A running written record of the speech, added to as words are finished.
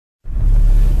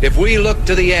if we look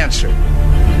to the answer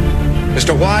as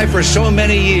to why for so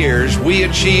many years we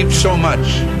achieved so much,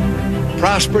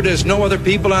 prospered as no other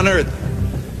people on earth,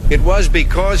 it was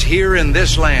because here in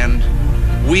this land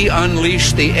we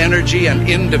unleashed the energy and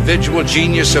individual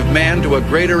genius of man to a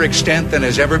greater extent than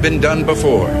has ever been done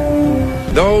before.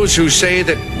 Those who say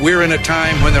that we're in a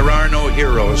time when there are no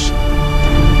heroes,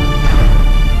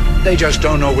 they just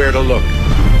don't know where to look.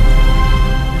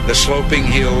 The sloping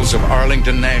hills of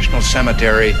Arlington National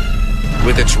Cemetery,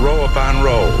 with its row upon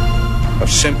row of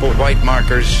simple white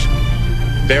markers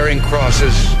bearing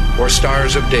crosses or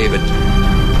stars of David,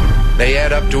 they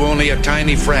add up to only a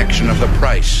tiny fraction of the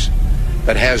price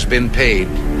that has been paid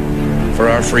for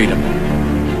our freedom.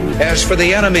 As for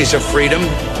the enemies of freedom,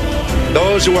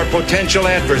 those who are potential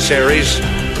adversaries,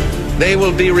 they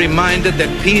will be reminded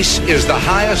that peace is the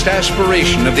highest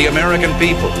aspiration of the American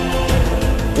people.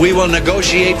 We will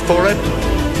negotiate for it,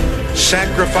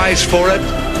 sacrifice for it.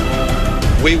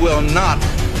 We will not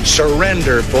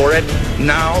surrender for it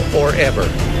now or ever.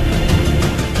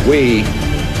 We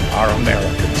are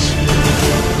Americans.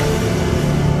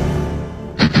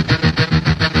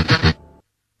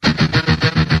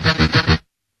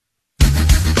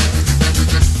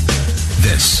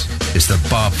 This is the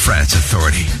Bob Frantz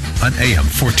Authority on AM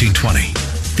 1420.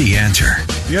 The Answer.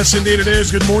 Yes, indeed it is.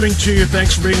 Good morning to you.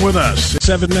 Thanks for being with us.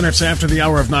 7 minutes after the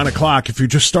hour of 9 o'clock. If you're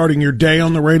just starting your day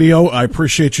on the radio, I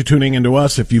appreciate you tuning into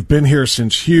us. If you've been here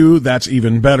since Hugh, that's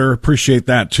even better. Appreciate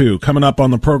that, too. Coming up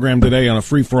on the program today on a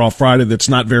free-for-all Friday that's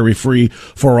not very free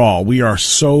for all. We are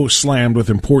so slammed with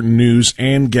important news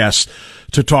and guests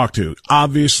to talk to.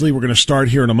 Obviously, we're going to start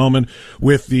here in a moment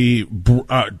with the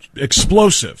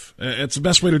explosive. It's the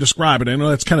best way to describe it. I know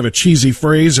that's kind of a cheesy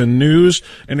phrase in news.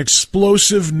 An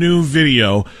explosive new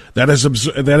video that has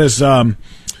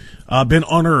been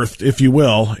unearthed, if you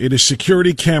will. It is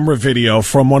security camera video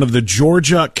from one of the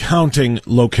Georgia counting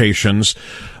locations.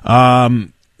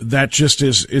 That just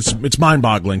is, it's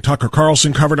mind-boggling. Tucker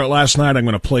Carlson covered it last night. I'm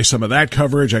going to play some of that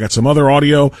coverage. I got some other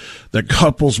audio that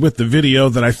couples with the video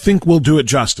that I think will do it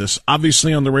justice.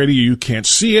 Obviously, on the radio, you can't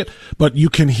see it, but you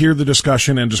can hear the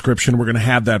discussion and description. We're going to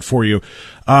have that for you.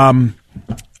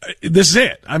 This is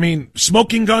it. I mean,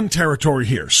 smoking gun territory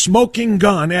here. Smoking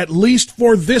gun, at least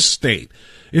for this state.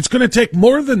 It's going to take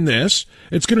more than this.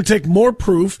 It's going to take more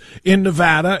proof in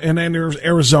Nevada and in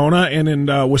Arizona and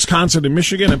in Wisconsin and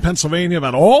Michigan and Pennsylvania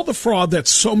about all the fraud that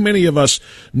so many of us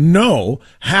know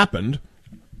happened.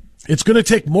 It's going to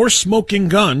take more smoking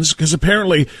guns because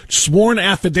apparently sworn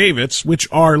affidavits, which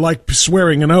are like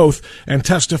swearing an oath and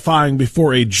testifying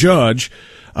before a judge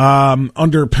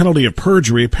under penalty of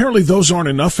perjury, apparently those aren't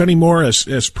enough anymore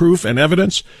as proof and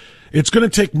evidence. It's going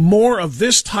to take more of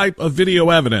this type of video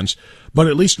evidence, but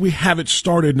at least we have it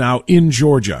started now in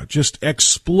Georgia. Just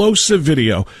explosive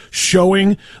video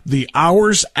showing the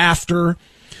hours after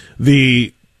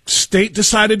the state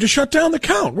decided to shut down the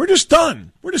count. We're just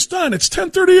done. We're just done. It's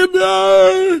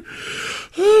 10:30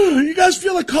 and you guys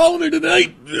feel like calling it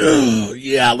tonight?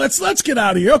 Yeah, let's get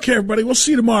out of here. Okay, everybody, we'll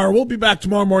see you tomorrow. We'll be back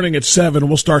tomorrow morning at 7 and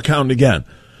we'll start counting again.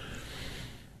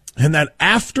 And that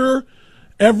after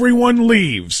everyone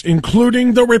leaves,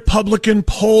 including the Republican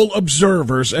poll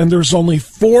observers, and there's only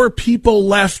 4 people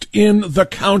left in the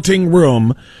counting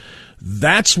room,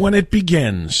 that's when it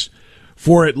begins.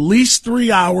 For at least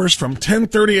 3 hours from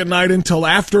 10:30 at night until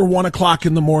after 1 o'clock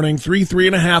in the morning,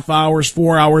 3.5 hours,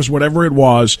 4 hours, whatever it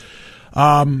was,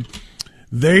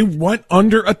 they went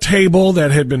under a table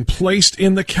that had been placed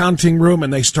in the counting room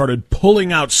and they started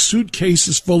pulling out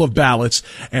suitcases full of ballots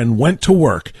and went to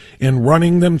work in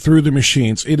running them through the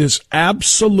machines. It is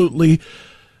absolutely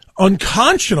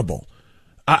unconscionable.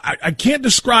 I can't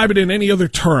describe it in any other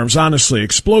terms, honestly.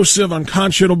 Explosive,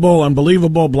 unconscionable,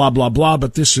 unbelievable, blah, blah, blah.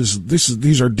 But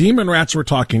these are demon rats we're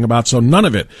talking about, so none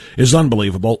of it is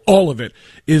unbelievable. All of it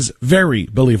is very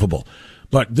believable.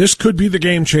 But this could be the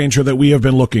game changer that we have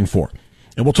been looking for.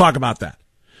 And we'll talk about that.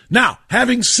 Now,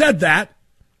 having said that,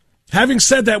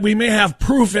 we may have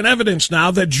proof and evidence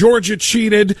now that Georgia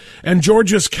cheated and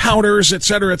Georgia's counters, et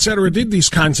cetera, did these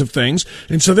kinds of things.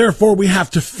 And so therefore we have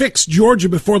to fix Georgia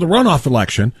before the runoff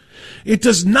election. It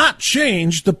does not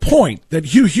change the point that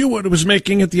Hugh Hewitt was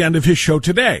making at the end of his show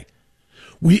today.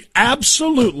 We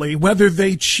absolutely, whether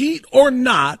they cheat or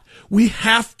not, we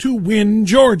have to win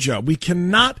Georgia. We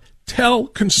cannot tell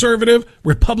conservative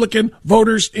Republican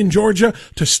voters in Georgia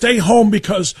to stay home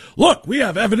because, look, we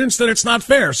have evidence that it's not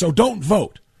fair, so don't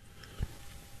vote.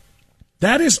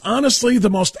 That is honestly the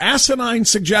most asinine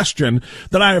suggestion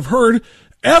that I have heard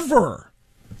ever.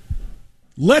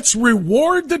 Let's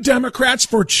reward the Democrats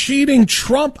for cheating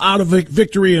Trump out of a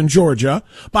victory in Georgia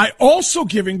by also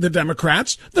giving the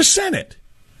Democrats the Senate.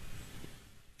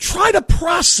 Try to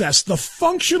process the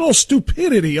functional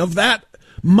stupidity of that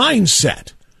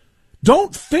mindset.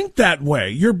 Don't think that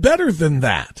way. You're better than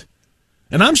that.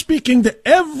 And I'm speaking to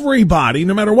everybody,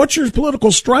 no matter what your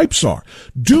political stripes are.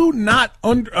 Do not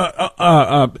make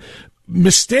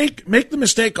the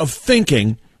mistake of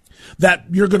thinking that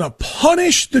you're going to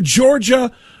punish the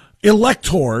Georgia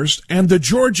electors and the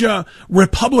Georgia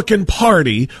Republican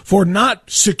Party for not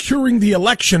securing the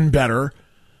election better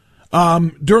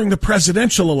during the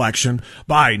presidential election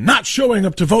by not showing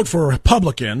up to vote for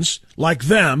Republicans like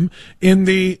them in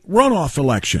the runoff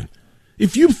election.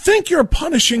 If you think you're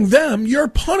punishing them, you're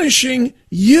punishing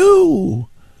you.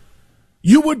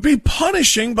 You would be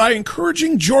punishing by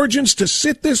encouraging Georgians to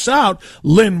sit this out,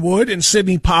 Lynn Wood and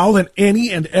Sidney Powell and any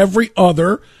and every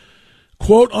other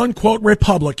quote-unquote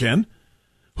Republican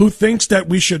who thinks that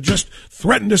we should just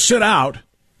threaten to sit out,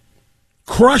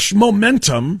 crush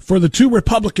momentum for the two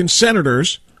Republican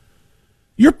senators.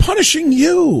 You're punishing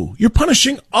you. You're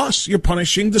punishing us. You're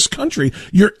punishing this country.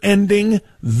 You're ending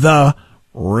the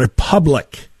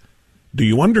republic. Do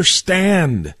you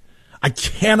understand? I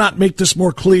cannot make this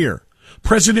more clear.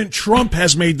 President Trump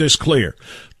has made this clear.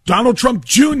 Donald Trump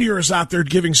Jr. is out there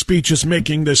giving speeches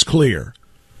making this clear.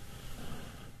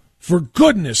 For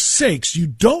goodness sakes, you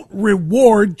don't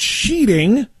reward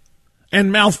cheating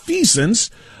and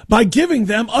malfeasance by giving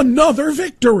them another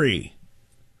victory.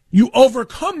 You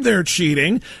overcome their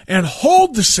cheating and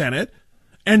hold the Senate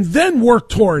and then work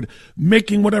toward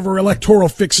making whatever electoral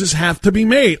fixes have to be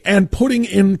made and putting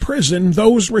in prison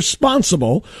those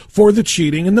responsible for the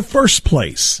cheating in the first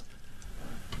place.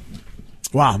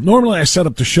 Wow, normally I set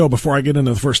up the show before I get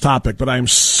into the first topic, but I am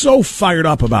so fired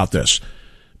up about this.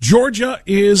 Georgia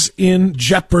is in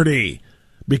jeopardy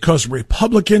because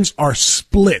Republicans are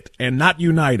split and not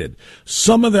united.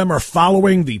 Some of them are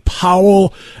following the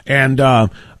Powell and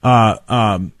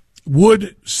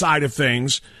Wood side of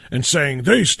things and saying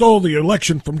they stole the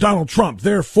election from Donald Trump.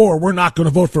 Therefore, we're not going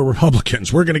to vote for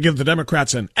Republicans. We're going to give the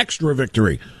Democrats an extra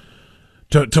victory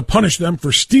to punish them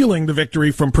for stealing the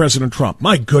victory from President Trump.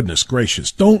 My goodness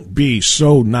gracious. Don't be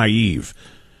so naive.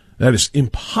 That is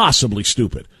impossibly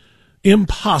stupid.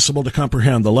 Impossible to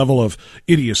comprehend the level of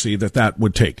idiocy that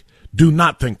would take. Do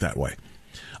not think that way.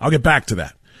 I'll get back to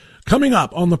that. Coming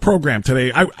up on the program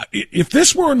today, if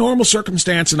this were a normal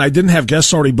circumstance and I didn't have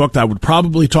guests already booked, I would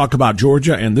probably talk about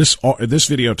Georgia and this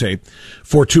videotape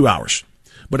for 2 hours.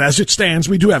 But as it stands,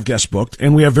 we do have guests booked,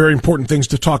 and we have very important things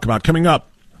to talk about coming up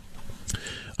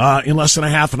in less than a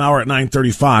half an hour at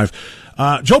 9:35.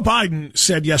 Joe Biden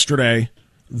said yesterday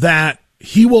that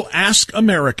he will ask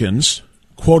Americans,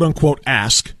 quote unquote,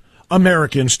 ask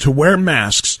Americans to wear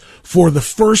masks for the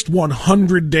first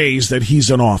 100 days that he's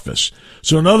in office.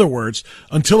 So in other words,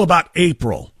 until about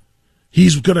April,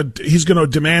 he's going to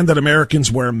demand that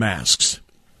Americans wear masks.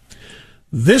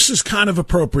 This is kind of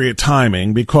appropriate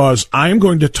timing because I am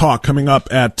going to talk coming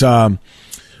up at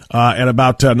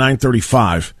about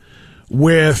 9:35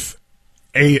 with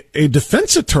a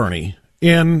defense attorney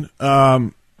in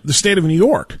the state of New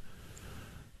York.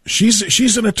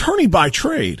 She's an attorney by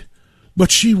trade,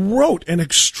 but she wrote an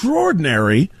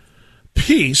extraordinary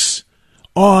piece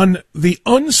on the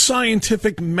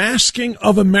unscientific masking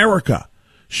of America.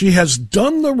 She has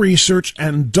done the research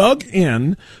and dug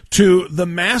in to the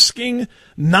masking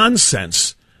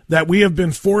nonsense that we have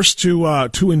been forced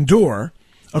to endure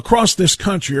across this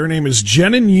country. Her name is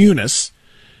Jenin Younes,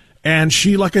 and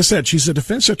she, like I said, she's a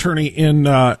defense attorney in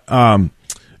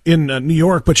New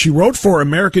York, but she wrote for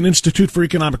American Institute for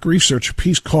Economic Research a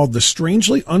piece called The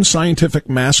Strangely Unscientific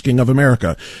Masking of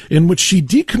America, in which she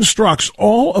deconstructs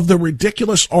all of the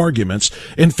ridiculous arguments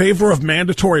in favor of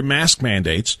mandatory mask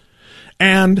mandates.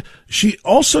 And she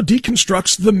also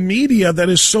deconstructs the media that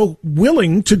is so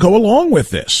willing to go along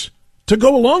with this. In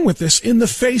the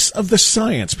face of the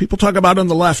science. People talk about on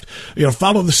the left,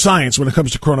 follow the science when it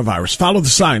comes to coronavirus. Follow the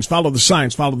science, follow the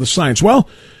science, follow the science. Well,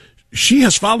 she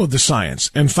has followed the science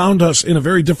and found us in a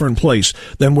very different place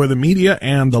than where the media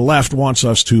and the left wants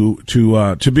us to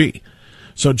be.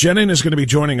 So Jenin is going to be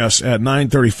joining us at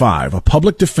 9:35, a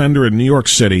public defender in New York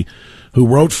City who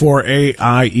wrote for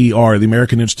AIER, the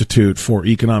American Institute for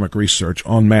Economic Research,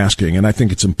 on masking. And I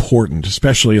think it's important,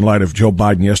 especially in light of Joe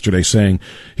Biden yesterday saying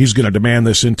he's going to demand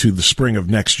this into the spring of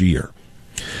next year.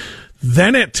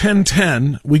 Then at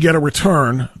 10:10, we get a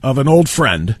return of an old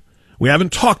friend. We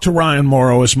haven't talked to Ryan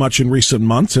Morrow as much in recent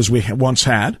months as we once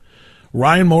had.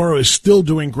 Ryan Morrow is still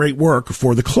doing great work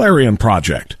for the Clarion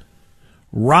Project.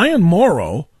 Ryan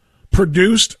Morrow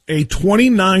produced a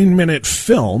 29-minute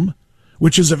film,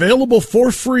 which is available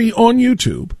for free on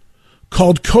YouTube,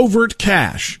 called Covert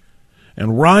Cash.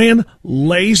 And Ryan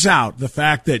lays out the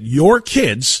fact that your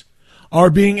kids are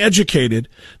being educated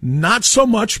not so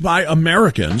much by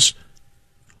Americans,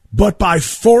 but by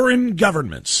foreign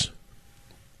governments,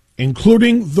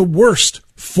 including the worst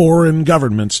foreign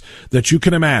governments that you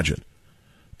can imagine.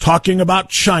 Talking about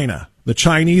China. The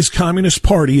Chinese Communist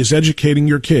Party is educating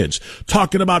your kids.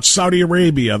 Talking about Saudi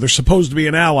Arabia. They're supposed to be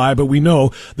an ally, but we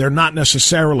know they're not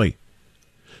necessarily.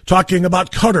 Talking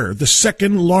about Qatar, the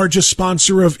second largest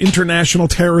sponsor of international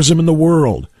terrorism in the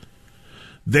world.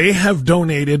 They have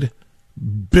donated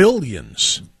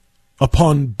billions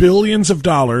upon billions of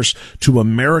dollars to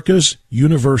America's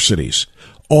universities,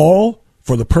 all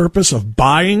for the purpose of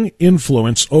buying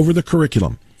influence over the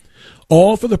curriculum.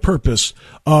 All for the purpose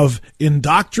of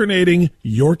indoctrinating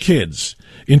your kids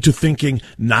into thinking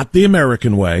not the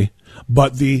American way,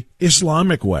 but the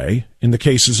Islamic way, in the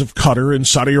cases of Qatar and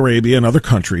Saudi Arabia and other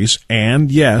countries, and,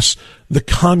 yes, the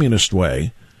communist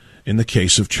way in the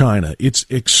case of China. It's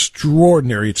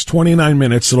extraordinary. It's 29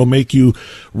 minutes. It'll make you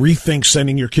rethink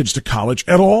sending your kids to college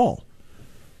at all.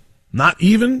 Not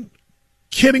even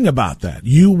kidding about that.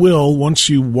 You will, once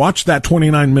you watch that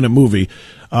 29-minute movie,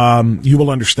 you will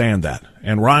understand that.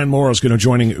 And Ryan Morrow is going to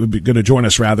join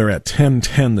us at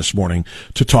 10:10 this morning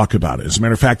to talk about it. As a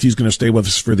matter of fact, he's going to stay with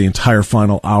us for the entire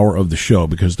final hour of the show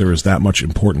because there is that much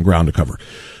important ground to cover.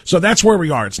 So that's where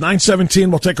we are. It's 9:17.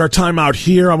 We'll take our time out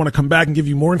here. I want to come back and give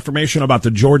you more information about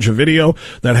the Georgia video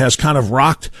that has kind of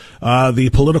rocked the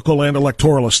political and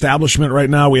electoral establishment right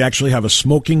now. We actually have a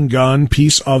smoking gun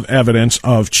piece of evidence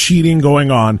of cheating going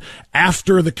on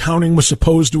after the counting was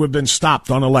supposed to have been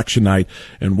stopped on election night.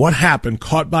 And what happened,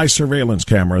 caught by surveillance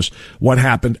cameras, what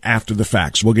happened after the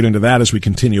facts. We'll get into that as we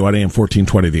continue on AM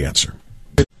 1420, The Answer.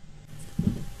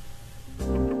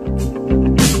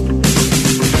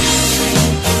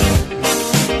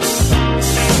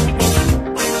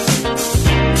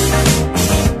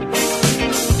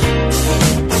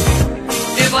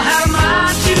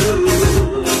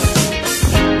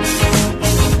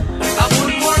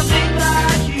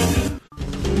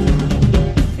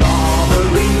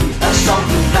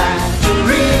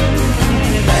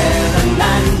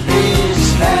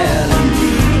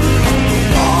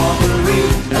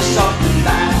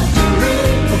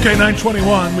 Okay,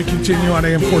 9:21, we continue on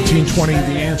AM 1420,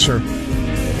 The Answer.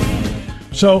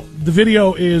 So the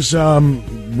video is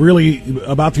really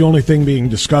about the only thing being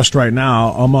discussed right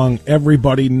now among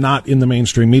everybody not in the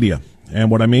mainstream media.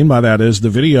 And what I mean by that is the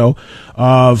video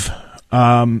of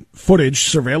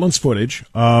surveillance footage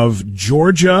of a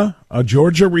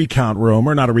Georgia recount room,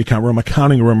 or not a recount room, a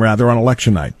counting room rather, on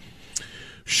election night,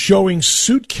 showing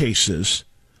suitcases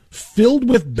filled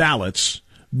with ballots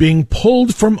being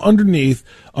pulled from underneath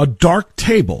a dark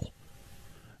table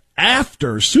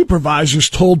after supervisors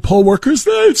told poll workers,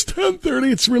 it's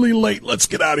 10:30, it's really late, let's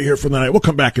get out of here for the night. We'll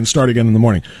come back and start again in the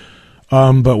morning.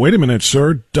 But wait a minute,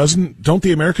 sir, don't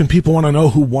the American people want to know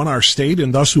who won our state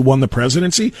and thus who won the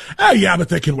presidency? Yeah, but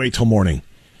they can wait till morning.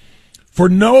 For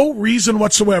no reason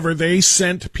whatsoever, they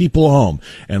sent people home.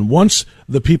 And once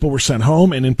the people were sent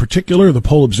home, and in particular the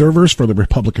poll observers for the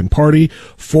Republican Party,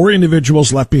 4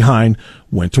 individuals left behind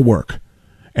went to work.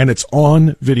 And it's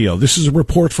on video. This is a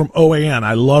report from OAN.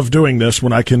 I love doing this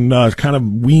when I can kind of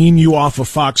wean you off of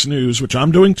Fox News, which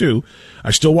I'm doing too.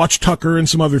 I still watch Tucker and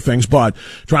some other things, but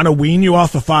trying to wean you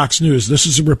off of Fox News. This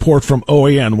is a report from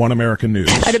OAN, One American News.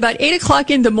 At about 8 o'clock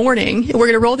in the morning, we're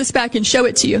going to roll this back and show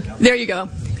it to you. There you go.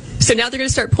 So now they're going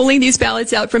to start pulling these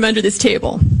ballots out from under this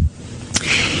table.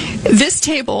 This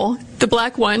table, the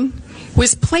black one,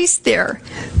 was placed there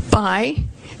by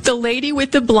the lady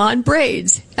with the blonde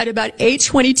braids at about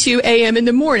 8:22 a.m. in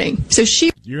the morning. So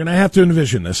you're going to have to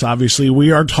envision this. Obviously,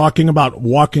 we are talking about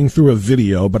walking through a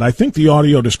video, but I think the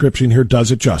audio description here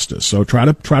does it justice. So try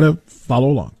to follow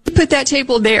along. Put that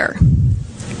table there.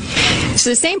 So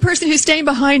the same person who's staying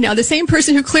behind now, the same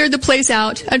person who cleared the place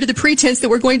out under the pretense that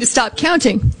we're going to stop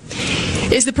counting,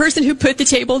 is the person who put the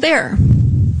table there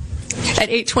at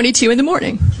 8:22 in the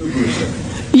morning.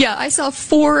 Yeah, I saw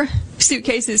 4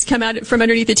 suitcases come out from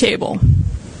underneath the table.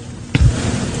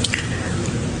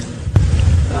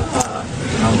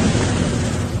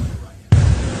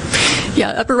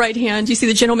 Yeah, upper right hand, you see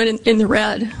the gentleman in the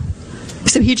red.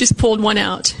 So he just pulled one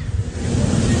out.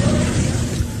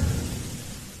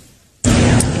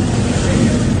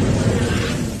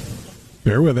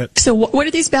 Bear with it. So what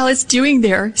are these ballots doing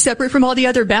there, separate from all the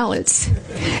other ballots?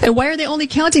 And why are they only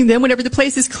counting them whenever the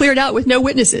place is cleared out with no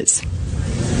witnesses?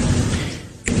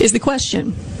 Is the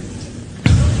question.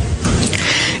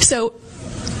 So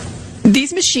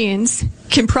these machines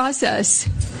can process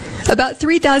about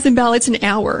 3,000 ballots an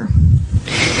hour.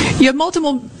 You have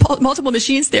multiple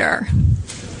machines there.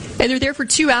 and they're there for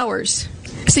 2 hours.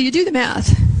 So you do the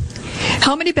math.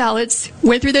 How many ballots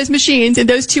went through those machines in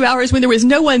those 2 hours when there was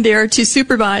no one there to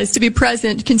supervise, to be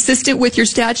present, consistent with your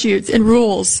statutes and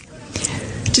rules,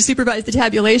 to supervise the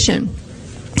tabulation?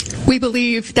 We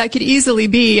believe that could easily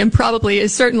be, and probably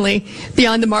is certainly,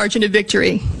 beyond the margin of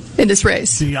victory in this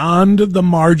race. Beyond the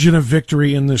margin of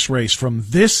victory in this race from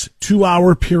this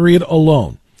 2-hour period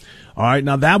alone. All right,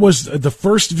 now that was the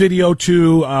first video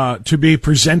to be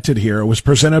presented here. It was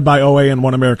presented by OA and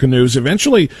One American News.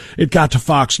 Eventually, it got to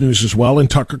Fox News as well, and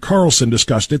Tucker Carlson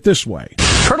discussed it this way.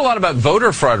 Heard a lot about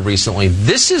voter fraud recently.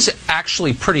 This is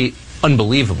actually pretty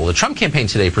unbelievable. The Trump campaign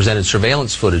today presented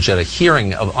surveillance footage at a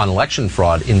hearing on election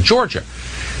fraud in Georgia.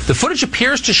 The footage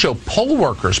appears to show poll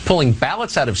workers pulling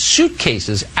ballots out of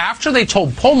suitcases after they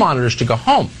told poll monitors to go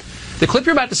home. The clip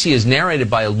you're about to see is narrated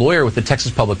by a lawyer with the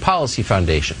Texas Public Policy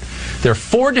Foundation. There are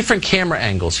 4 different camera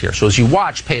angles here, so as you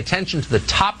watch, pay attention to the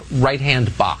top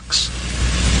right-hand box.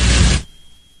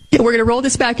 We're going to roll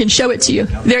this back and show it to you.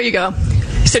 There you go.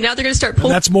 So now they're going to start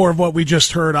pulling. That's more of what we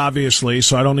just heard, obviously,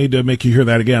 so I don't need to make you hear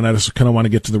that again. I just kind of want to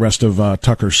get to the rest of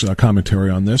Tucker's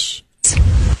commentary on this.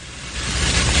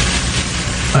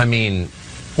 I mean,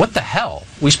 what the hell?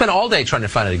 We spent all day trying to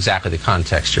find out exactly the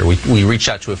context here. We reached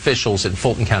out to officials in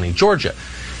Fulton County, Georgia.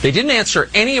 They didn't answer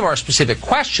any of our specific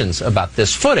questions about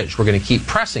this footage. We're going to keep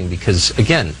pressing because,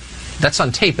 again, that's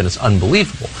on tape and it's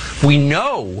unbelievable. We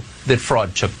know that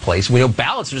fraud took place. We know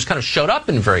ballots just kind of showed up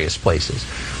in various places.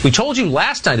 We told you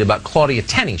last night about Claudia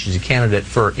Tenney. She's a candidate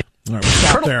for... All right,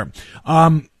 stop there.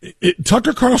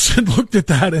 Tucker Carlson looked at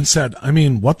that and said, I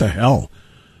mean, what the hell?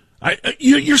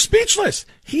 You're speechless.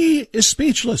 He is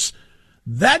speechless.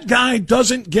 That guy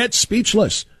doesn't get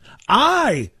speechless.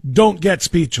 I don't get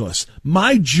speechless.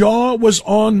 My jaw was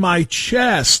on my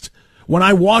chest when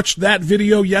I watched that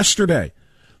video yesterday.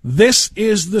 This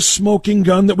is the smoking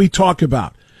gun that we talk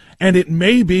about. And it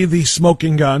may be the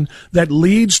smoking gun that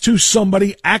leads to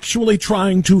somebody actually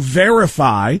trying to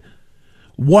verify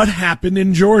what happened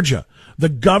in Georgia. The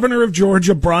governor of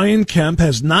Georgia, Brian Kemp,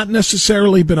 has not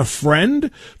necessarily been a friend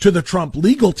to the Trump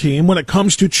legal team when it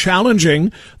comes to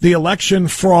challenging the election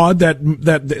fraud that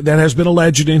has been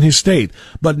alleged in his state.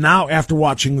 But now, after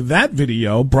watching that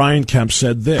video, Brian Kemp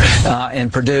said this.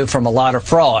 In Purdue from a lot of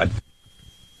fraud.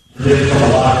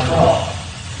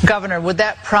 Governor, would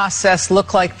that process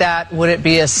look like that? Would it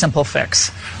be a simple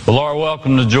fix? Well, Laura,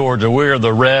 welcome to Georgia. We're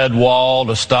the red wall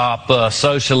to stop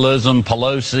socialism,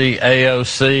 Pelosi,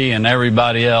 AOC, and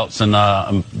everybody else. And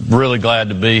I'm really glad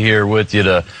to be here with you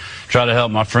to try to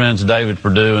help my friends David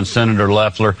Perdue and Senator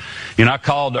Loeffler. You know, I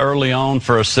called early on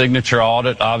for a signature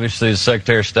audit. Obviously, the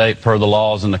Secretary of State, per the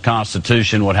laws and the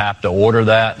Constitution, would have to order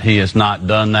that. He has not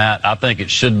done that. I think it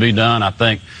should be done. I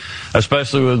think,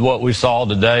 especially with what we saw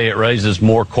today, it raises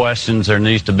more questions. There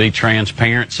needs to be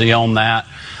transparency on that.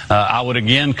 I would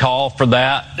again call for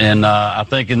that, and I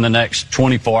think in the next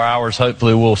 24 hours,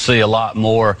 hopefully we'll see a lot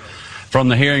more from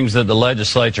the hearings that the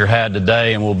legislature had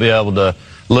today, and we'll be able to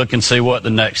look and see what the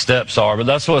next steps are. But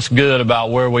that's what's good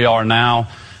about where we are now.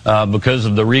 Because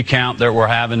of the recount that we're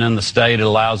having in the state, it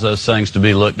allows those things to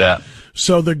be looked at.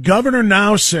 So the governor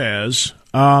now says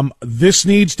this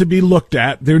needs to be looked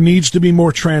at. There needs to be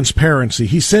more transparency.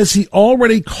 He says he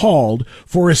already called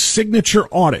for a signature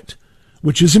audit,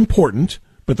 which is important,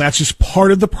 but that's just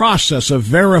part of the process of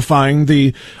verifying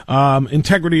the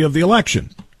integrity of the election.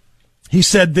 He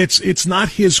said that it's not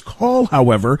his call,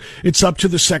 however. It's up to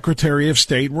the Secretary of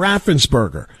State,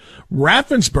 Raffensperger.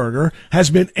 Raffensperger has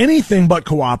been anything but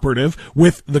cooperative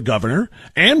with the governor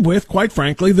and with, quite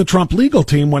frankly, the Trump legal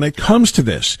team when it comes to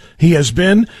this. He has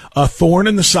been a thorn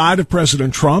in the side of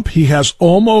President Trump. He has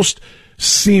almost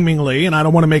seemingly, and I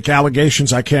don't want to make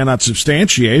allegations I cannot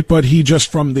substantiate, but he just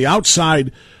from the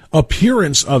outside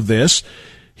appearance of this,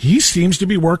 he seems to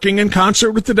be working in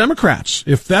concert with the Democrats.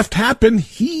 If theft happened,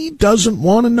 he doesn't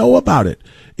want to know about it.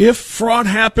 If fraud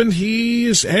happened,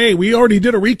 hey, we already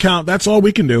did a recount. That's all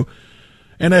we can do.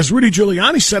 And as Rudy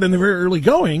Giuliani said in the very early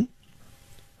going,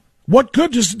 what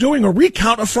good does doing a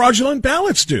recount of fraudulent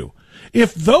ballots do?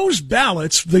 If those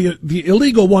ballots, the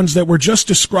illegal ones that were just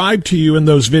described to you in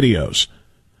those videos,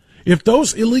 if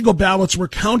those illegal ballots were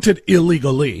counted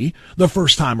illegally the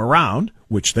first time around,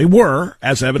 which they were,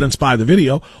 as evidenced by the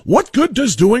video, what good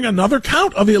does doing another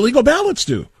count of illegal ballots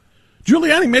do?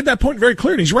 Giuliani made that point very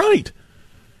clear, and he's right.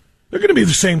 They're going to be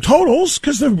the same totals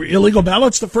because the illegal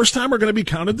ballots the first time are going to be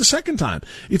counted the second time.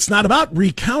 It's not about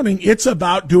recounting. It's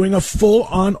about doing a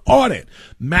full-on audit,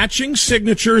 matching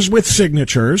signatures with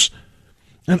signatures,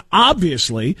 and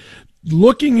obviously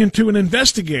looking into and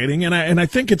investigating, and I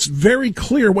think it's very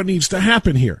clear what needs to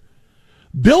happen here.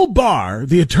 Bill Barr,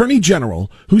 the Attorney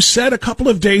General, who said a couple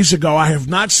of days ago, I have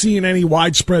not seen any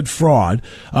widespread fraud,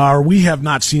 or we have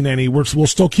not seen any. We'll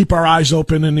still keep our eyes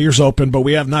open and ears open, but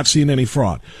we have not seen any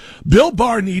fraud. Bill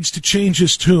Barr needs to change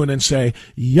his tune and say,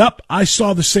 yup, I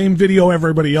saw the same video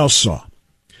everybody else saw.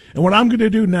 And what I'm going to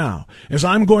do now is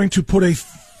I'm going to put a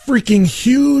freaking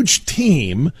huge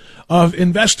team of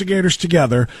investigators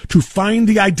together to find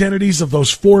the identities of those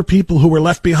 4 people who were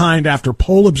left behind after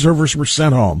poll observers were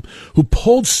sent home, who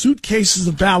pulled suitcases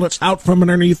of ballots out from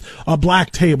underneath a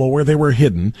black table where they were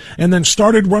hidden, and then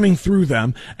started running through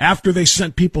them after they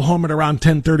sent people home at around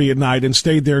 10:30 at night and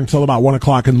stayed there until about 1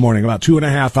 o'clock in the morning, about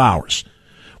 2.5 hours.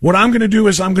 What I'm going to do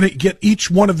is I'm going to get each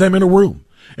one of them in a room.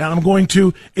 And I'm going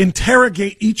to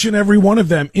interrogate each and every one of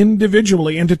them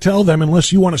individually and to tell them,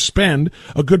 unless you want to spend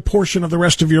a good portion of the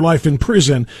rest of your life in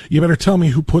prison, you better tell me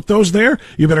who put those there.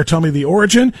 You better tell me the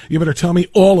origin. You better tell me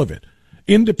all of it,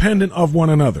 independent of one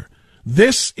another.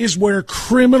 This is where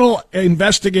criminal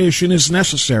investigation is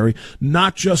necessary,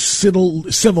 not just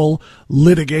civil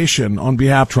litigation on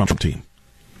behalf of the Trump team.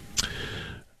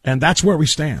 And that's where we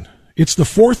stand. It's the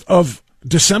 4th of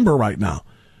December right now.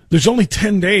 There's only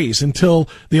 10 days until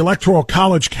the Electoral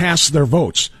College casts their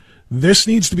votes. This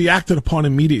needs to be acted upon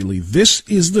immediately. This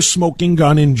is the smoking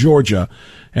gun in Georgia,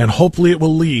 and hopefully it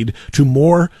will lead to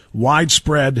more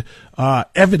widespread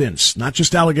evidence, not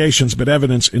just allegations, but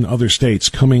evidence in other states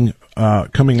coming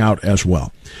out as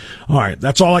well. All right,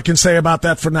 that's all I can say about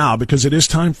that for now, because it is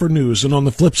time for news. And on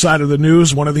the flip side of the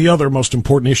news, one of the other most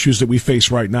important issues that we face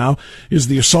right now is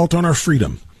the assault on our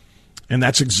freedom. And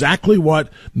that's exactly what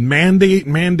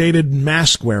mandated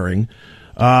mask wearing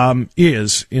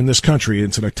is in this country.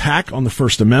 It's an attack on the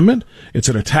First Amendment. It's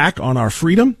an attack on our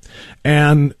freedom.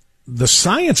 And the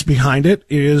science behind it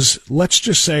is, let's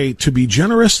just say, to be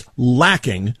generous,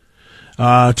 lacking,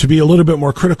 to be a little bit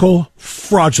more critical,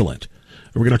 fraudulent.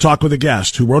 We're going to talk with a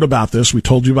guest who wrote about this. We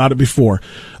told you about it before,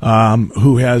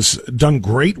 who has done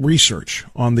great research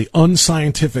on the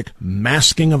unscientific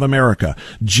masking of America.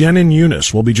 Jenin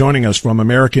Younes will be joining us from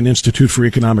American Institute for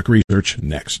Economic Research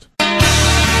next.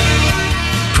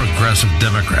 Progressive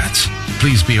Democrats,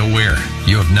 please be aware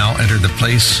you have now entered the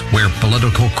place where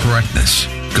political correctness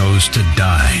goes to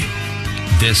die.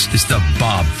 This is the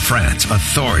Bob France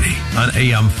Authority on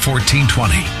AM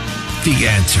 1420. The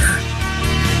Answer.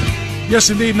 Yes,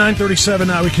 indeed, 9:37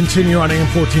 now. We continue on AM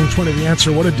 1420. The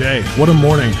Answer. What a day. What a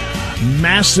morning.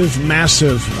 Massive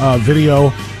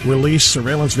video release,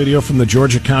 surveillance video from the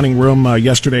Georgia counting room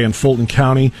yesterday in Fulton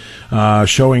County,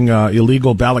 showing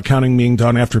illegal ballot counting being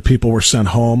done after people were sent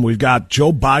home. We've got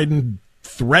Joe Biden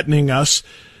threatening us,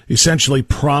 essentially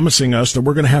promising us that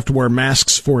we're going to have to wear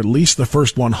masks for at least the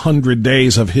first 100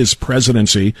 days of his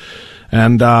presidency.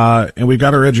 And we've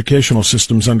got our educational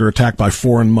systems under attack by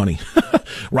foreign money.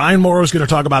 Ryan Morrow is going to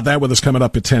talk about that with us coming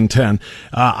up at 10:10.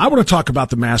 I want to talk about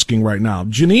the masking right now.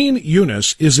 Jenin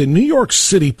Younes is a New York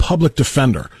City public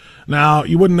defender. Now,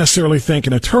 you wouldn't necessarily think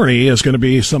an attorney is going to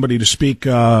be somebody to speak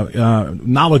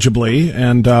knowledgeably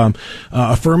and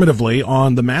affirmatively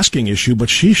on the masking issue, but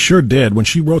she sure did when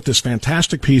she wrote this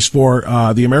fantastic piece for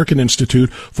the American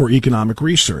Institute for Economic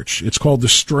Research. It's called The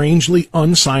Strangely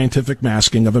Unscientific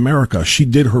Masking of America. She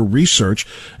did her research,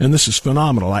 and this is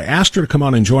phenomenal. I asked her to come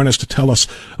on and join us to tell us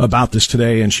about this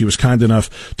today, and she was kind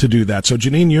enough to do that. So,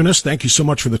 Jenin Younes, thank you so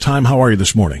much for the time. How are you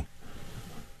this morning?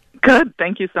 Good.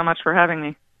 Thank you so much for having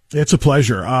me. It's a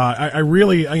pleasure. I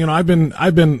really, I've been,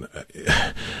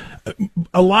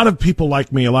 a lot of people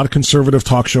like me, a lot of conservative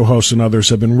talk show hosts and others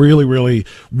have been really, really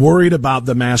worried about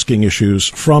the masking issues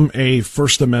from a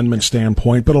First Amendment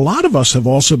standpoint. But a lot of us have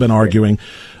also been arguing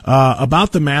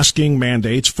about the masking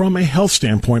mandates from a health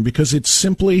standpoint, because it's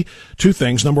simply two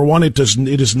things. Number one, it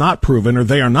is not proven, or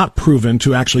they are not proven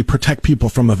to actually protect people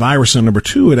from the virus. And number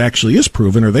two, it actually is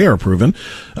proven, or they are proven,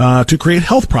 to create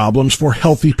health problems for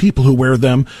healthy people who wear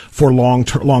them for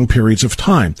long periods of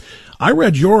time. I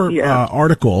read your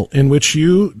article in which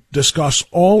you discuss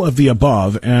all of the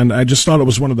above, and I just thought it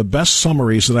was one of the best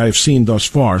summaries that I have seen thus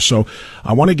far. So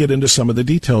I want to get into some of the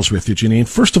details with you, Jenin.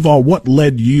 First of all, what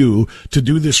led you to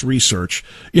do this research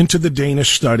into the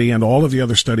Danish study and all of the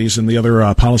other studies and the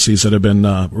other policies that have been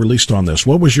released on this?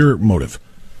 What was your motive?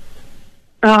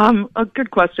 A good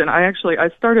question. I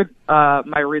started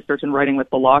my research and writing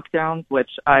with the lockdowns, which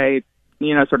I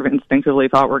sort of instinctively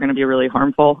thought were going to be really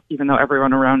harmful, even though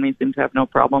everyone around me seemed to have no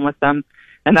problem with them.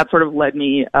 And that sort of led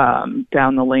me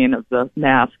down the lane of the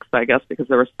masks, I guess, because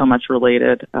there was so much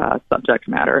related subject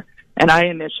matter. And I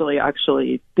initially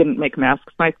actually didn't make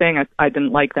masks my thing. I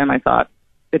didn't like them. I thought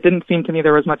it didn't seem to me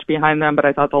there was much behind them, but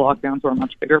I thought the lockdowns were a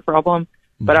much bigger problem.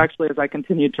 Mm-hmm. But actually, as I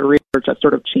continued to research, I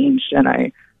sort of changed, and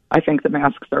I I think the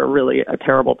masks are really a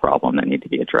terrible problem that need to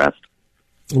be addressed.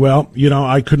 Well,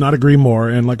 I could not agree more.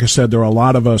 And like I said, there are a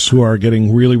lot of us who are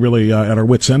getting really, really at our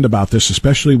wits' end about this,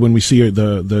 especially when we see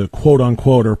the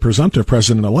quote-unquote or presumptive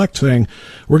president-elect saying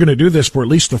we're going to do this for at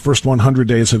least the first 100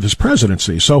 days of his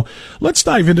presidency. So let's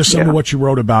dive into some of what you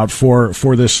wrote about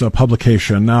for this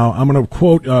publication. Now, I'm going to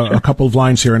quote a couple of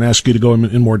lines here and ask you to go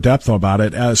in more depth about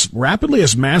it. As rapidly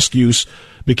as mask use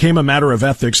became a matter of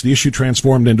ethics, the issue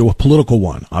transformed into a political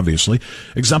one, obviously,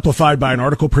 exemplified by an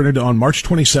article printed on March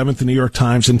 27th in the New York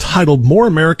Times entitled, "More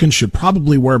Americans Should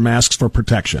Probably Wear Masks for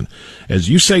Protection." As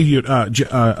you say,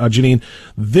 Jenin,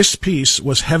 this piece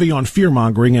was heavy on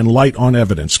fear-mongering and light on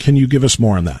evidence. Can you give us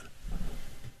more on that?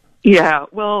 Yeah,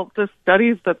 well, the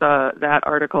studies that that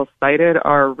article cited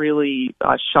are really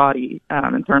shoddy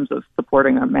in terms of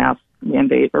supporting a mask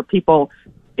mandate or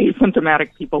asymptomatic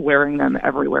people wearing them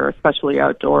everywhere, especially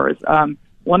outdoors.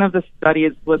 One of the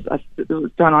studies was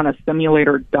done on a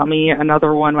simulator dummy.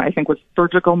 Another one, I think, was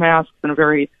surgical masks in a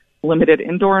very limited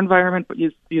indoor environment, but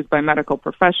used by medical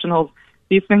professionals.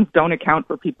 These things don't account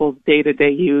for people's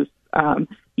day-to-day use,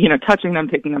 touching them,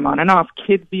 taking them on and off,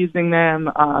 kids using them.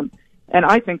 And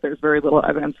I think there's very little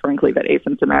evidence, frankly, that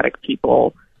asymptomatic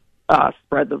people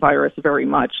spread the virus very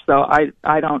much. So I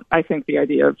think the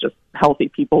idea of just healthy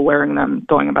people wearing them,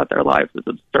 going about their lives, is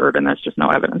absurd, and there's just no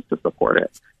evidence to support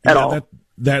it at all.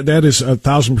 That is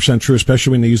 1,000% true,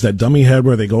 especially when they use that dummy head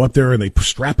where they go up there and they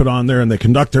strap it on there and they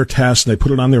conduct their tests and they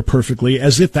put it on there perfectly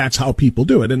as if that's how people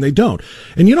do it, and they don't.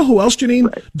 And you know who else,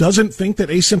 Jenin, doesn't think that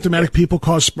asymptomatic people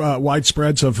cause wide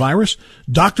spreads of virus?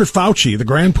 Dr. Fauci, the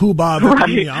grand poobah of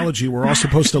epidemiology we're all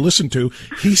supposed to listen to.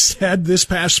 He said this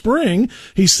past spring,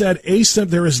 he said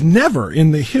there is never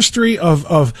in the history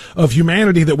of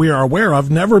humanity that we are aware of,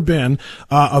 never been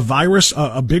a virus,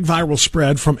 a big viral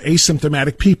spread from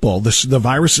asymptomatic people.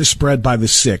 The virus is spread by the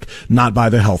sick, not by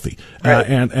the healthy,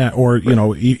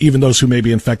 even those who may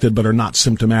be infected but are not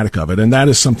symptomatic of it. And that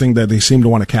is something that they seem to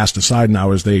want to cast aside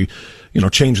now as they,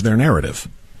 change their narrative.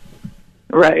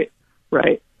 Right.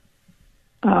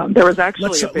 There was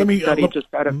actually a big study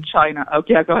just out of China.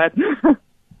 Okay, go ahead.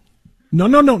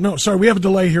 No. Sorry, we have a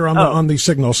delay here on the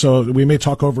signal, so we may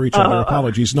talk over each other.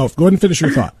 Apologies. No, go ahead and finish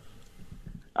your thought.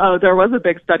 Oh, there was a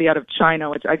big study out of China,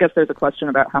 which I guess there's a question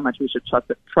about how much we should trust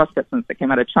it since it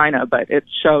came out of China, but it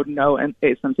showed no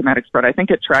asymptomatic spread. I think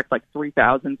it tracked like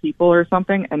 3,000 people or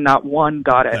something, and not one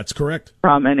got it. That's correct.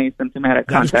 From an asymptomatic contact.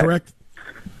 That is correct.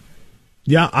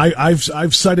 Yeah,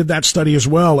 I've cited that study as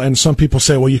well, and some people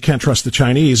say, well, you can't trust the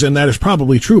Chinese, and that is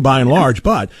probably true by and large,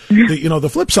 but the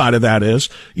flip side of that is,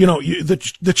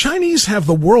 the Chinese have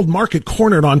the world market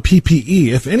cornered on PPE.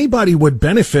 If anybody would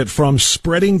benefit from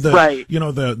spreading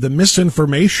the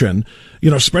misinformation,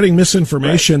 spreading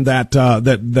misinformation that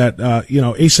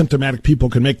asymptomatic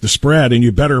people can make the spread, and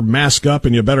you better mask up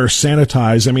and you better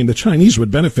sanitize. I mean, the Chinese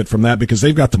would benefit from that because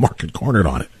they've got the market cornered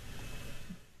on it.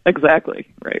 Exactly,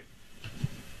 right.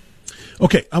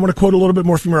 Okay, I'm going to quote a little bit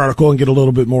more from your article and get a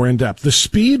little bit more in depth. The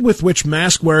speed with which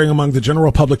mask wearing among the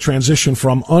general public transitioned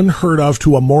from unheard of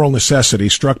to a moral necessity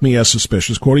struck me as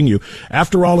suspicious. Quoting you,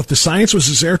 "After all, if the science was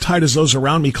as airtight as those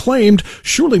around me claimed,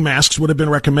 surely masks would have been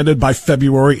recommended by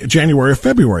January or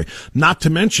February. Not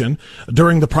to mention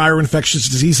during the prior infectious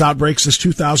disease outbreaks as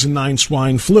 2009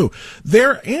 swine flu."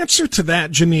 Their answer to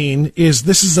that, Jenin, is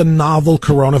this is a novel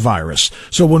coronavirus.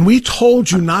 So when we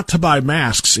told you not to buy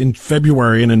masks in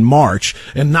February and in March,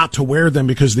 and not to wear them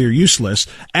because they're useless,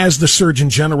 as the Surgeon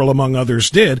General, among others,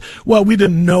 did, well, we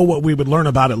didn't know what we would learn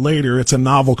about it later. It's a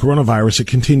novel coronavirus. It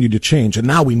continued to change, and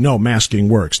now we know masking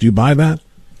works. Do you buy that?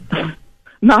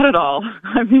 Not at all.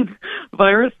 I mean,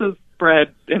 viruses spread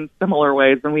in similar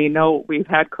ways, and we know we've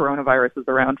had coronaviruses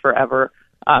around forever.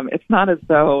 It's not as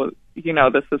though,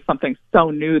 this is something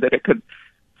so new that it could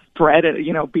spread it,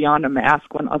 beyond a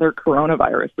mask when other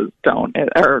coronaviruses don't,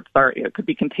 it could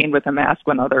be contained with a mask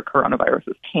when other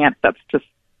coronaviruses can't. That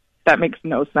makes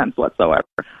no sense whatsoever.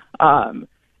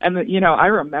 I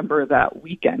remember that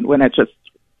weekend when it just,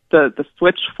 the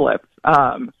switch flipped,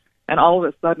 and all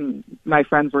of a sudden my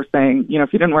friends were saying,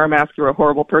 if you didn't wear a mask, you were a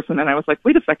horrible person. And I was like,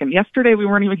 wait a second, yesterday we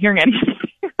weren't even hearing anything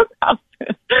about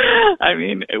it. I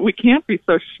mean, we can't be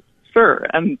so sure.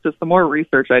 And just the more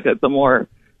research I did, the more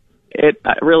it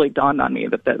really dawned on me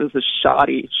that this is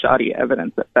shoddy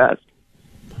evidence at best.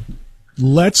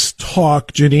 Let's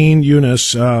talk, Jenin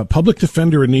Younes, public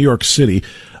defender in New York City.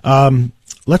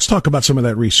 Let's talk about some of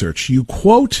that research. You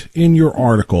quote in your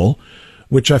article,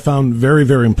 which I found very,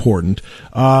 very important,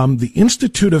 the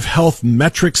Institute of Health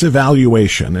Metrics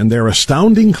Evaluation and their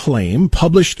astounding claim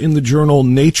published in the journal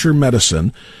Nature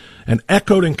Medicine and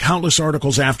echoed in countless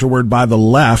articles afterward by the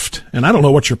left. And I don't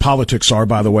know what your politics are,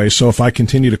 by the way, so if I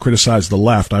continue to criticize the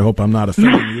left, I hope I'm not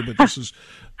offending you, but this is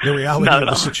the reality of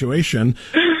the situation.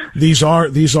 These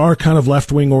are kind of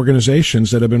left-wing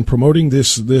organizations that have been promoting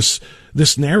this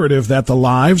narrative that the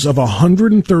lives of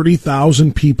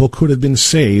 130,000 people could have been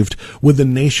saved with the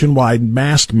nationwide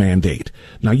mask mandate.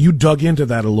 Now, you dug into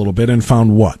that a little bit and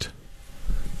found what?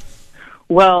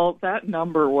 Well, that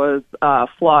number was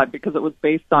flawed because it was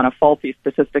based on a faulty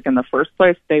statistic in the first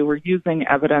place. They were using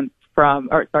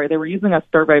they were using a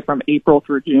survey from April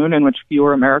through June in which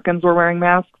fewer Americans were wearing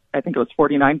masks. I think it was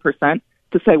 49%.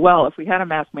 To say, well, if we had a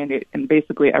mask mandate and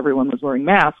basically everyone was wearing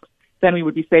masks, then we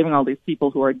would be saving all these people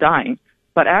who are dying.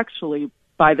 But actually,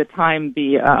 by the time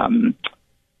the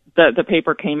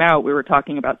paper came out, we were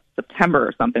talking about September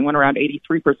or something, when around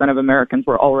 83% of Americans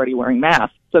were already wearing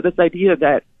masks. So this idea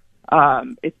that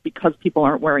it's because people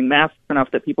aren't wearing masks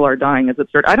enough that people are dying is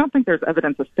absurd. I don't think there's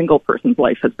evidence a single person's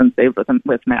life has been saved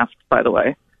with masks, by the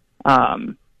way.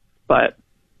 But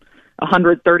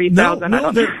 130,000, I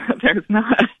don't think there's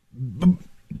not.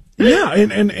 Yeah,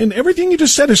 and everything you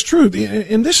just said is true.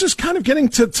 And this is kind of getting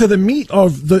to the meat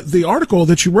of the article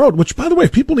that you wrote, which, by the way,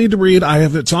 if people need to read,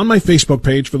 it's on my Facebook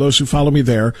page for those who follow me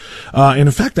there. And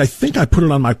in fact, I think I put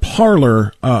it on my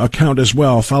Parler account as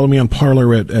well. Follow me on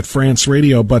Parler at France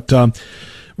Radio. But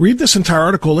read this entire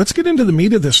article. Let's get into the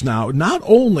meat of this now. Not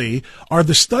only are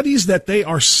the studies that they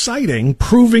are citing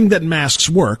proving that masks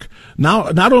work,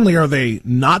 not only are they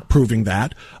not proving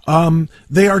that,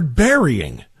 they are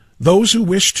burying those who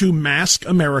wish to mask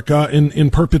America in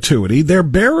perpetuity. They're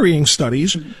burying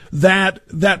studies that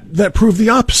prove the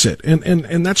opposite.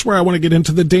 And that's where I want to get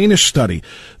into the Danish study.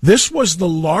 This was the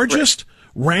largest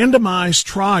randomized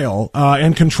trial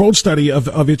and controlled study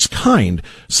of its kind.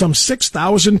 Some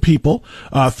 6,000 people,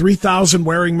 3,000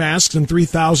 wearing masks and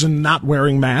 3,000 not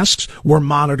wearing masks were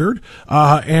monitored.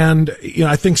 And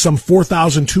I think some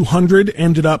 4,200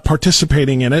 ended up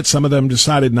participating in it. Some of them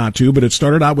decided not to, but it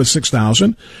started out with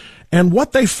 6,000. And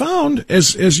what they found,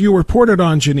 as you reported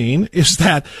on, Jenin, is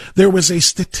that there was a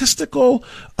statistical,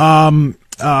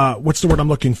 what's the word I'm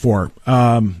looking for?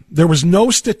 There was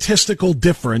no statistical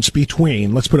difference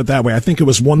between, let's put it that way, I think it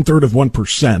was 1/3 of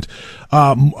 1%,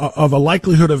 of a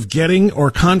likelihood of getting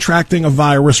or contracting a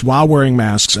virus while wearing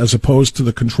masks as opposed to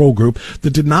the control group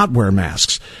that did not wear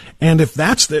masks. And if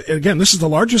again, this is the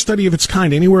largest study of its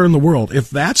kind anywhere in the world.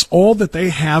 If that's all that they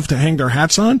have to hang their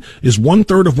hats on is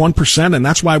 1/3 of 1%, and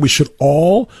that's why we should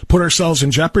all put ourselves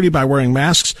in jeopardy by wearing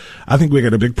masks, I think we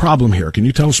got a big problem here. Can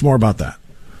you tell us more about that?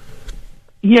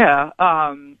 Yeah.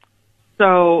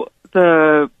 So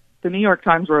the New York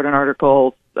Times wrote an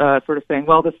article sort of saying,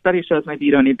 well, the study shows maybe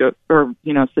you don't need to, or,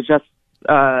 suggests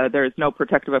there's no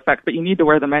protective effect, but you need to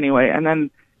wear them anyway. And then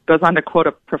goes on to quote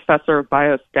a professor of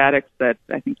biostatics at,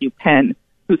 I think, UPenn,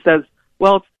 who says,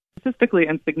 well, it's statistically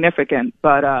insignificant,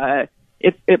 but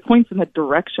it points in the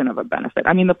direction of a benefit.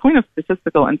 I mean, the point of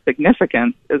statistical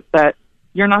insignificance is that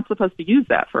you're not supposed to use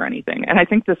that for anything. And I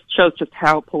think this shows just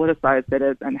how politicized it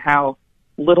is and how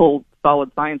little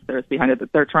solid science there is behind it,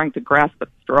 that they're trying to grasp at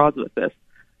straws with this.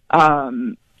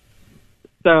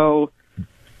 So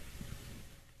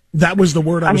that was the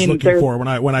word I was looking for when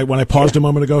I paused a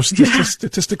moment ago.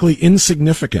 Statistically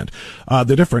insignificant,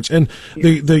 the difference. And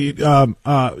the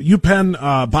UPenn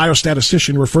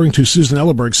biostatistician referring to Susan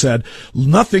Ellerberg said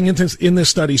nothing in this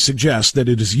study suggests that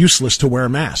it is useless to wear a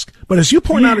mask. But as you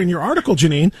point out in your article,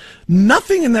 Jenin,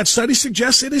 nothing in that study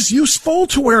suggests it is useful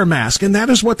to wear a mask, and that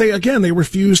is what they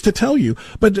refuse to tell you.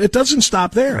 But it doesn't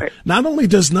stop there. Right. Not only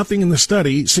does nothing in the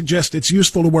study suggest it's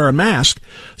useful to wear a mask,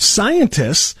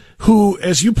 scientists who,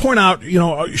 as you point out,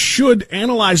 should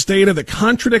analyze data that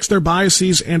contradicts their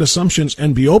biases and assumptions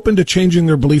and be open to changing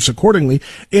their beliefs accordingly,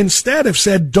 instead have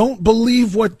said, don't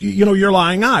believe what, your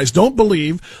lying eyes. Don't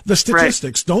believe the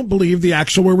statistics. Right. Don't believe the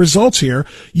actual results here.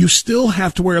 You still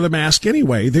have to wear the mask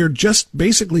anyway. They're just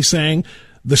basically saying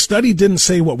the study didn't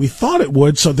say what we thought it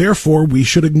would, so therefore we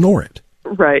should ignore it.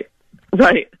 Right.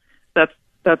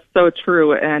 That's so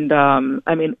true. And,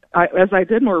 as I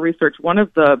did more research, one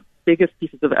of the biggest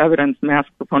pieces of evidence mask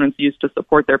proponents use to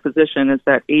support their position is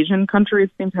that Asian countries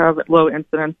seem to have low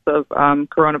incidence of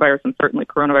coronavirus and certainly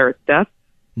coronavirus deaths,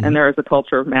 and there is a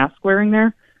culture of mask wearing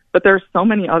there. But there are so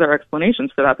many other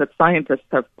explanations for that scientists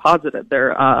have posited.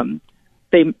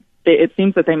 It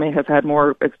seems that they may have had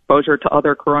more exposure to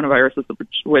other coronaviruses,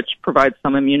 which provides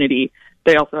some immunity.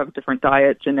 They also have a different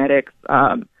diet, genetics.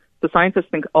 The scientists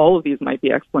think all of these might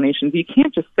be explanations. You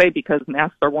can't just say because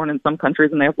masks are worn in some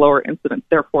countries and they have lower incidence,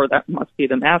 therefore that must be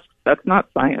the masks. That's not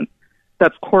science.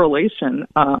 That's correlation.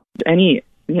 Anybody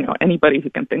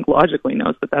who can think logically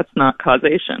knows that that's not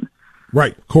causation.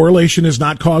 Right. Correlation is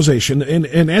not causation.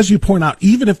 And as you point out,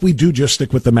 even if we do just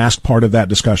stick with the mask part of that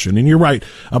discussion, and you're right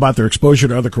about their exposure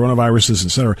to other coronaviruses, et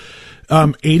cetera,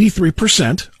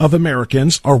 83% of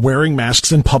Americans are wearing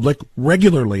masks in public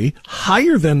regularly,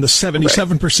 higher than the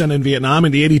 77% in Vietnam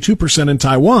and the 82% in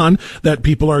Taiwan that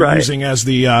people are using as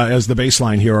the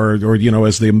baseline here, or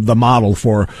as the model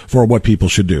for what people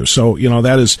should do. So,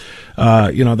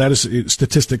 that is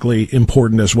statistically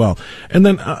important as well. And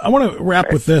then I want to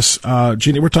wrap with this.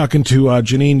 We're talking to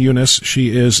Jenin Younes.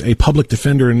 She is a public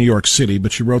defender in New York City,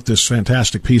 but she wrote this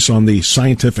fantastic piece on the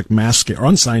unscientific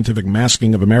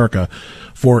masking of America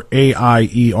for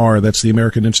AIER. That's the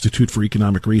American Institute for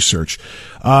Economic Research.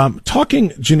 Talking,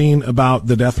 Jenin, about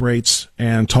the death rates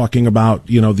and talking about,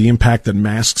 the impact that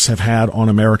masks have had on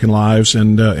American lives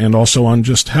and also on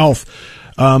just health.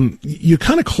 You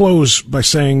kind of close by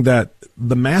saying that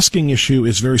the masking issue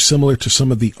is very similar to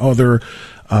some of the other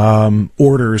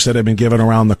orders that have been given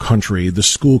around the country, the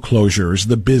school closures,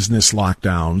 the business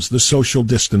lockdowns, the social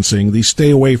distancing, the stay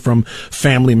away from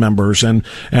family members and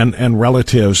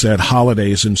relatives at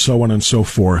holidays and so on and so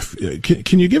forth.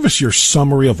 Can you give us your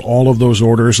summary of all of those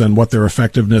orders and what their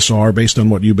effectiveness are based on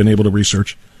what you've been able to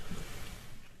research?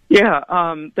 Yeah,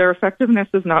 their effectiveness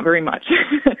is not very much.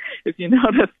 If you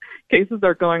notice, cases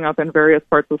are going up in various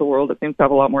parts of the world. It seems to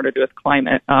have a lot more to do with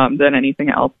climate than anything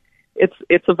else.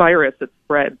 It's a virus. It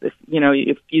spreads. If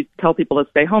you tell people to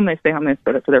stay home, they stay home. They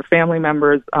spread it to their family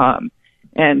members.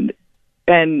 And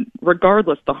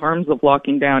regardless, the harms of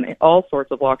locking down, all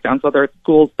sorts of lockdowns, whether it's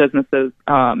schools, businesses,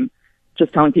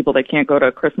 just telling people they can't go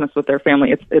to Christmas with their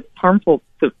family, it's harmful.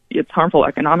 It's harmful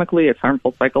economically. It's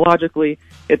harmful psychologically.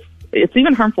 It's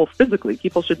even harmful physically.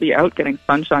 People should be out getting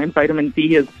sunshine. Vitamin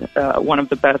D is one of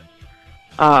the best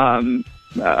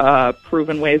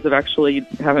proven ways of actually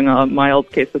having a mild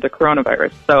case of the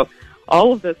coronavirus. So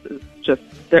all of this is just,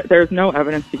 there's no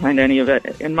evidence behind any of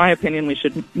it. In my opinion, we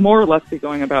should more or less be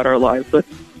going about our lives with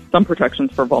some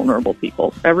protections for vulnerable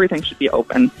people. Everything should be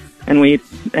open,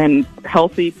 and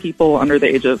healthy people under the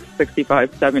age of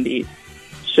 65, 70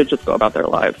 should just go about their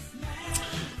lives.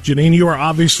 Jenin, you are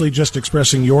obviously just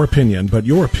expressing your opinion, but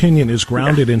your opinion is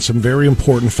grounded in some very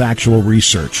important factual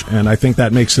research, and I think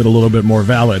that makes it a little bit more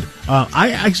valid.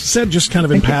 I said just kind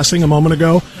of in passing a moment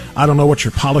ago, I don't know what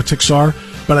your politics are,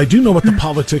 but I do know what the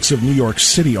politics of New York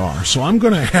City are. So I'm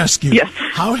going to ask you,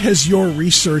 how has your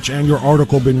research and your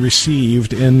article been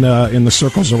received in the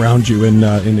circles around you in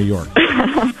New York?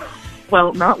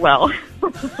 Well, not well.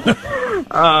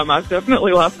 I've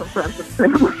definitely lost some friends and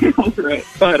family over it,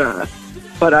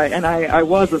 But I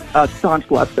was a staunch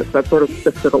leftist. I've sort of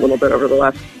shifted a little bit over the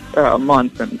last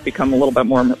month and become a little bit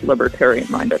more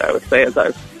libertarian-minded, I would say, as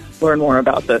I've learned more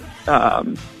about this.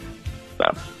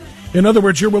 In other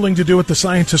words, you're willing to do what the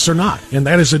scientists are not, and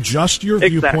that is adjust your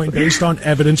viewpoint based on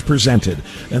evidence presented,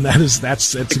 and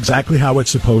that's exactly how it's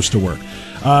supposed to work.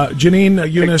 Jenin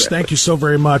Younes, thank you so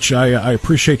very much. I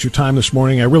appreciate your time this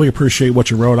morning. I really appreciate what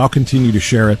you wrote. I'll continue to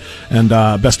share it, and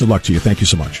best of luck to you. Thank you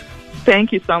so much.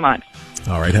 Thank you so much.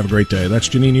 All right, have a great day. That's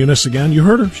Jenin Younes again. You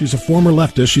heard her. She's a former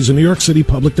leftist. She's a New York City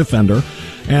public defender,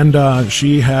 and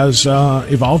she has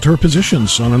evolved her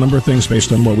positions on a number of things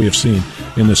based on what we have seen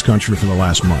in this country for the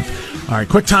last month. All right,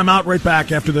 quick time out. Right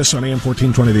back after this on AM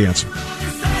 1420, The Answer.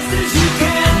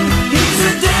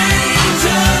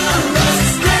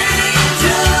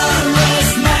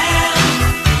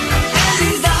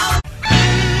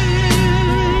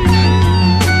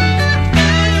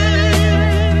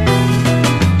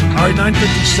 All right,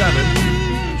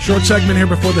 9:57. Short segment here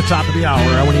before the top of the hour.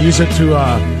 I want to use it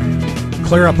to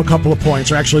clear up a couple of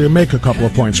points, or actually to make a couple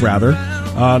of points, rather.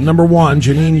 Number one,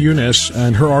 Jenin Younes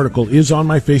and her article is on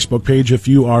my Facebook page if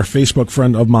you are a Facebook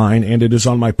friend of mine, and it is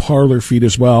on my Parler feed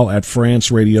as well at France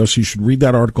Radio, so you should read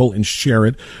that article and share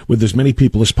it with as many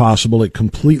people as possible. It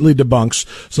completely debunks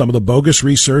some of the bogus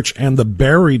research, and the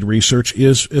buried research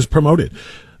is promoted.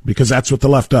 Because that's what the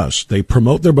left does. They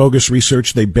promote their bogus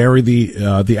research. They bury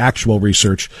the actual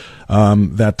research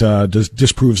that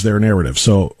disproves their narrative.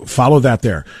 So follow that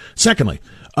there. Secondly,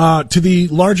 to the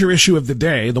larger issue of the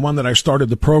day, the one that I started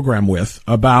the program with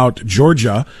about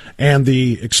Georgia and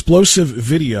the explosive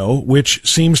video, which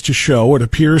seems to show, it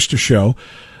appears to show,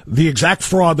 the exact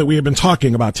fraud that we have been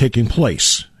talking about taking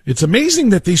place. It's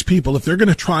amazing that these people, if they're going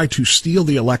to try to steal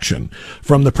the election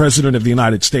from the President of the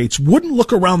United States, wouldn't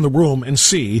look around the room and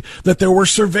see that there were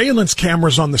surveillance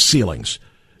cameras on the ceilings.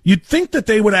 You'd think that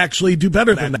they would actually do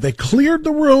better than that. They cleared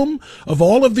the room of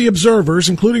all of the observers,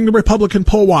 including the Republican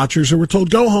poll watchers, who were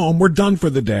told, go home, we're done for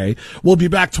the day. We'll be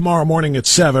back tomorrow morning at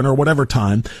 7 or whatever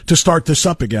time to start this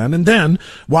up again. And then,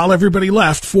 while everybody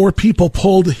left, 4 people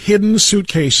pulled hidden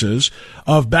suitcases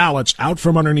of ballots out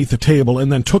from underneath the table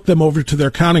and then took them over to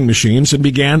their counting machines and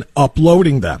began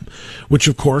uploading them, which,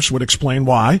 of course, would explain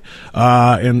why.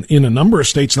 And in a number of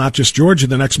states, not just Georgia,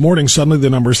 the next morning, suddenly the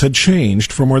numbers had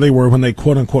changed from where they were when they,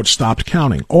 quote-unquote, stopped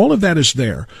counting. All of that is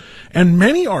there. And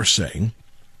many are saying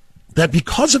that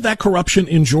because of that corruption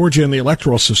in Georgia in the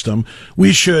electoral system,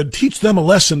 we should teach them a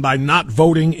lesson by not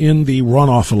voting in the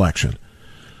runoff election.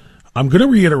 I'm going to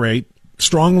reiterate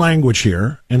strong language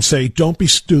here and say, don't be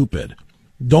stupid.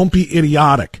 Don't be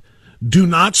idiotic. Do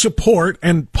not support,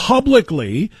 and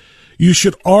publicly you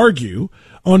should argue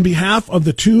on behalf of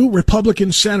the 2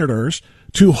 Republican senators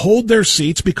to hold their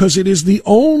seats, because it is the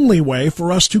only way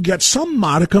for us to get some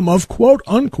modicum of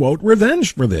quote-unquote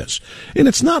revenge for this. And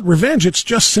it's not revenge, it's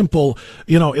just simple,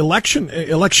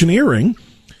 electioneering.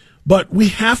 But we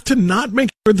have to not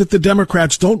make sure that the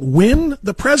Democrats don't win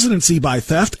the presidency by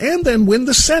theft and then win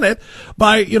the Senate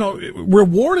by,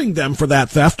 rewarding them for that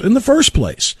theft in the first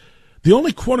place. The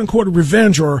only quote-unquote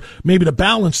revenge, or maybe to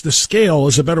balance the scale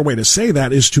is a better way to say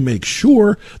that, is to make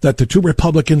sure that the 2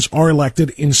 Republicans are elected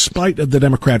in spite of the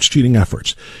Democrats' cheating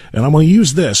efforts. And I'm going to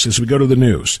use this as we go to the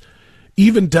news.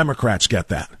 Even Democrats get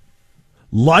that.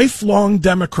 Lifelong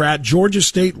Democrat Georgia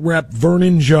State Rep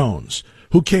Vernon Jones,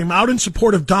 who came out in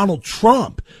support of Donald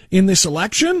Trump in this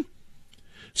election,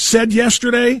 said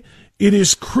yesterday it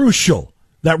is crucial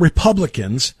that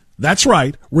Republicans, that's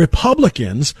right,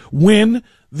 Republicans win.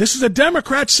 This is a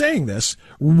Democrat saying this,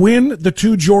 win the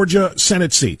 2 Georgia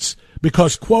Senate seats.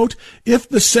 Because, quote, if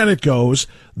the Senate goes,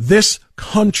 this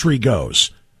country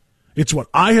goes. It's what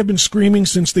I have been screaming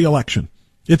since the election.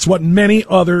 It's what many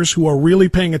others who are really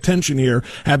paying attention here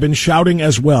have been shouting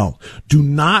as well. Do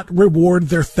not reward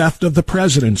their theft of the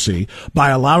presidency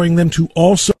by allowing them to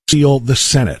also steal the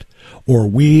Senate, or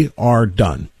we are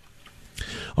done.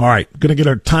 All right, going to get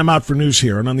our timeout for news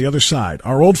here. And on the other side,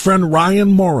 our old friend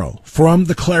Ryan Morrow from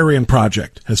the Clarion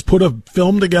Project has put a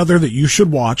film together that you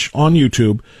should watch on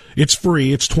YouTube. It's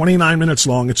free. It's 29 minutes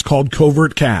long. It's called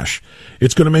Covert Cash.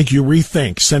 It's going to make you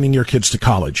rethink sending your kids to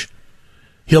college.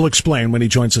 He'll explain when he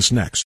joins us next.